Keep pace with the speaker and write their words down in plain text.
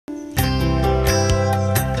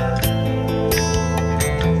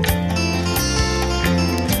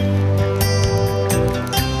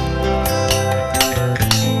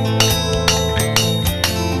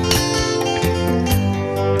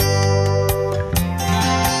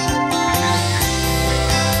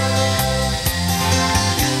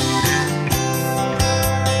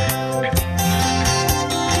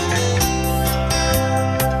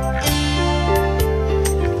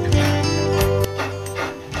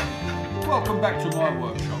Welcome back to my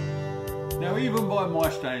workshop. Now, even by my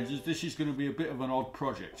standards, this is going to be a bit of an odd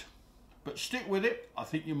project, but stick with it, I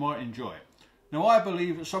think you might enjoy it. Now, I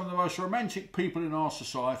believe that some of the most romantic people in our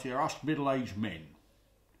society are us middle-aged men.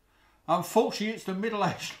 Unfortunately, it's the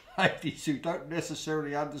middle-aged ladies who don't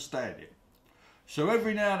necessarily understand it. So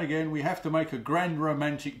every now and again we have to make a grand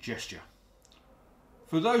romantic gesture.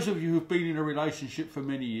 For those of you who've been in a relationship for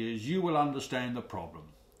many years, you will understand the problem.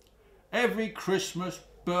 Every Christmas,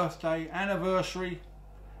 birthday, anniversary,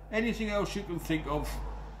 anything else you can think of,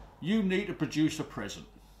 you need to produce a present.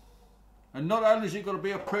 And not only has it got to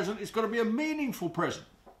be a present, it's got to be a meaningful present.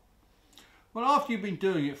 Well, after you've been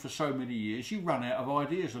doing it for so many years, you run out of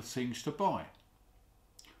ideas of things to buy.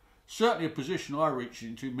 Certainly a position I reached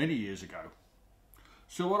into many years ago.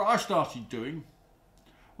 So what I started doing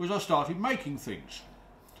was I started making things.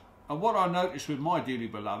 And what I noticed with my dearly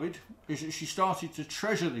beloved is that she started to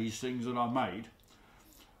treasure these things that I made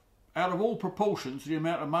out of all proportion to the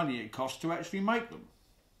amount of money it cost to actually make them.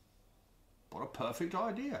 What a perfect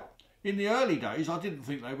idea. In the early days I didn't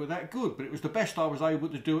think they were that good, but it was the best I was able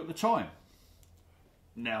to do at the time.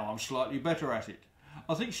 Now I'm slightly better at it.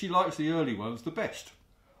 I think she likes the early ones the best.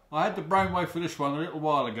 I had the brainwave for this one a little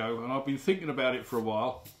while ago and I've been thinking about it for a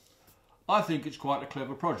while. I think it's quite a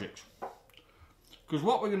clever project. Because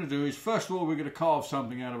what we're going to do is, first of all, we're going to carve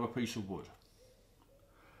something out of a piece of wood.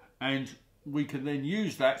 And we can then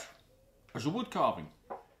use that as a wood carving.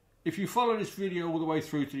 If you follow this video all the way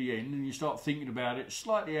through to the end and you start thinking about it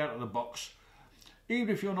slightly out of the box,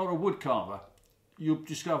 even if you're not a wood carver, you'll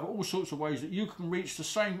discover all sorts of ways that you can reach the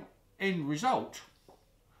same end result,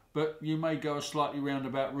 but you may go a slightly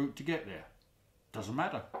roundabout route to get there. Doesn't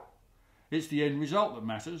matter. It's the end result that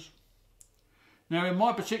matters. Now, in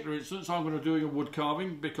my particular instance, I'm going to do a wood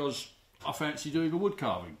carving because I fancy doing a wood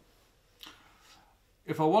carving.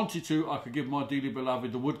 If I wanted to, I could give my dearly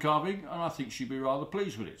beloved the wood carving and I think she'd be rather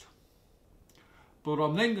pleased with it. But what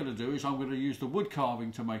I'm then going to do is I'm going to use the wood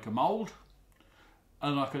carving to make a mould,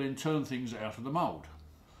 and I can then turn things out of the mould.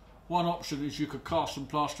 One option is you could cast some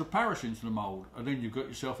plaster of Paris into the mould and then you've got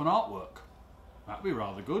yourself an artwork. That'd be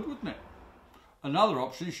rather good, wouldn't it? Another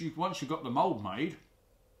option is once you've got the mould made,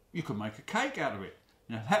 you can make a cake out of it.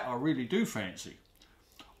 Now that I really do fancy.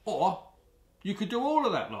 Or you could do all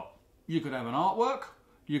of that lot. You could have an artwork,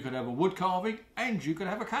 you could have a wood carving, and you could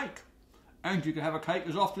have a cake. And you can have a cake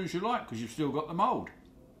as often as you like because you've still got the mould.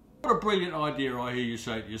 What a brilliant idea, I hear you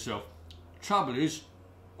say to yourself. Trouble is,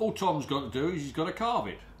 all Tom's got to do is he's got to carve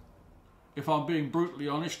it. If I'm being brutally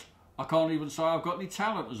honest, I can't even say I've got any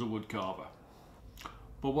talent as a wood carver.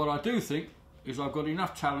 But what I do think is I've got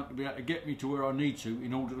enough talent to be able to get me to where I need to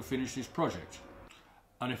in order to finish this project.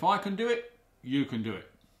 And if I can do it, you can do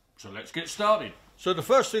it. So let's get started. So the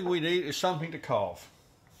first thing we need is something to carve.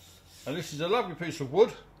 And this is a lovely piece of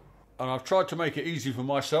wood, and I've tried to make it easy for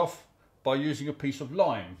myself by using a piece of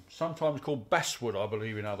lime, sometimes called basswood, I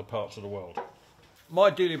believe, in other parts of the world.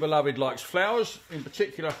 My dearly beloved likes flowers. In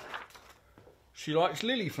particular, she likes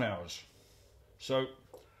lily flowers. So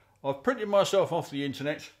I've printed myself off the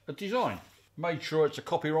internet a design. Made sure it's a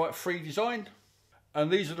copyright-free design,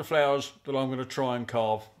 and these are the flowers that I'm going to try and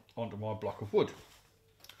carve onto my block of wood.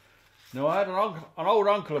 Now, I had an old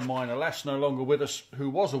uncle of mine, alas no longer with us, who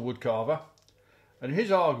was a wood carver, and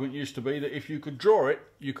his argument used to be that if you could draw it,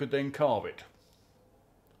 you could then carve it.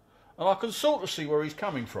 And I can sort of see where he's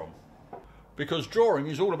coming from, because drawing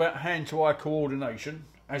is all about hand-to-eye coordination,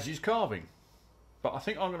 as is carving. But I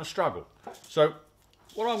think I'm going to struggle. So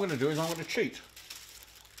what I'm going to do is I'm going to cheat.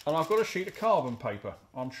 And I've got a sheet of carbon paper.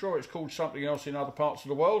 I'm sure it's called something else in other parts of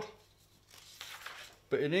the world,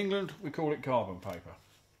 but in England we call it carbon paper.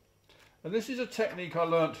 And this is a technique I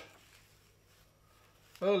learnt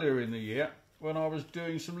earlier in the year when I was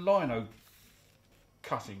doing some lino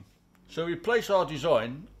cutting. So we place our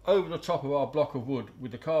design over the top of our block of wood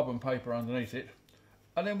with the carbon paper underneath it,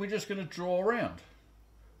 and then we're just going to draw around,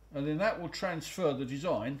 and then that will transfer the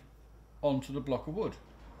design onto the block of wood.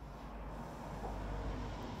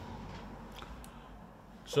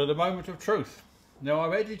 So the moment of truth. Now,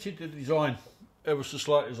 I've edited the design ever so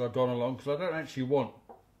slightly as I've gone along because I don't actually want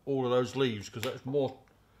all of those leaves because that's more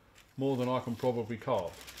than I can probably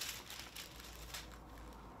carve.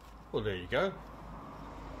 Well, there you go.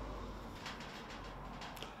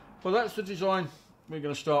 Well, that's the design we're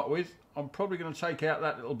going to start with. I'm probably going to take out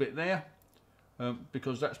that little bit there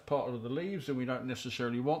because that's part of the leaves and we don't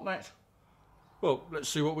necessarily want that. Well, let's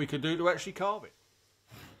see what we can do to actually carve it.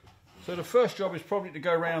 So the first job is probably to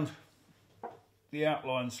go around the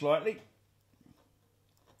outline slightly.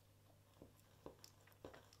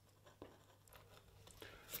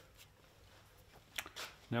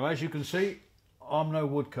 Now, as you can see, I'm no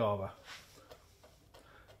wood carver.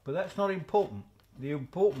 But that's not important. The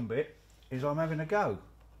important bit is I'm having a go.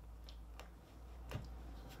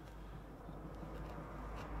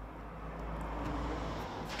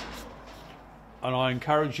 And I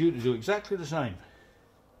encourage you to do exactly the same.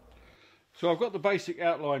 So I've got the basic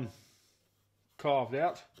outline carved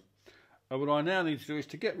out, and what I now need to do is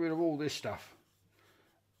to get rid of all this stuff.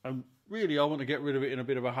 And really I want to get rid of it in a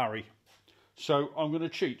bit of a hurry. So I'm going to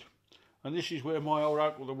cheat. And this is where my old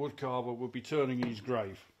uncle the woodcarver would be turning in his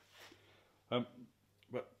grave. But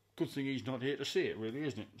good thing he's not here to see it, really,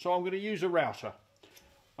 isn't it? So I'm going to use a router.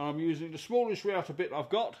 I'm using the smallest router bit I've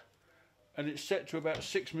got, and it's set to about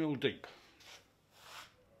 6mm deep.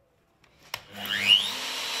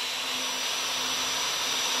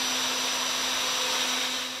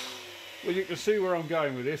 Well, you can see where I'm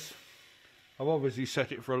going with this. I've obviously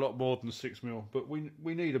set it for a lot more than 6mm, but we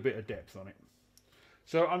need a bit of depth on it.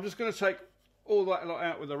 So I'm just going to take all that lot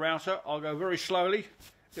out with the router. I'll go very slowly.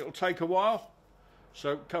 It'll take a while.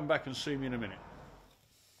 So come back and see me in a minute.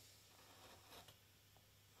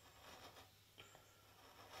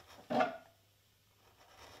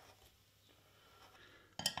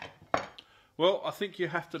 Well, I think you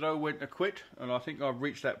have to know when to quit, and I think I've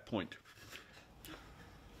reached that point.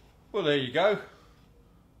 Well, there you go.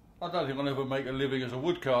 I don't think I'll ever make a living as a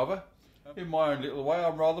woodcarver. In my own little way,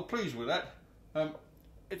 I'm rather pleased with that.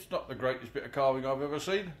 It's not the greatest bit of carving I've ever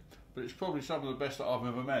seen, but it's probably some of the best that I've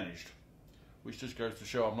ever managed. Which just goes to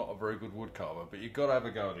show I'm not a very good woodcarver, but you've got to have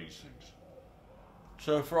a go at these things.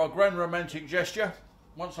 So for our grand romantic gesture,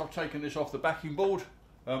 once I've taken this off the backing board,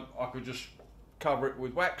 I could just cover it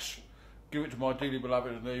with wax, give it to my dearly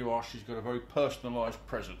beloved, and there you are, she's got a very personalised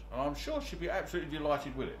present. And I'm sure she'd be absolutely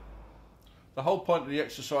delighted with it. The whole point of the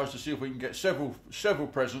exercise is to see if we can get several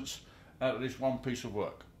presents out of this one piece of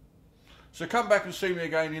work. So come back and see me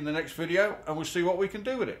again in the next video, and we'll see what we can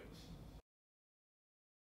do with it.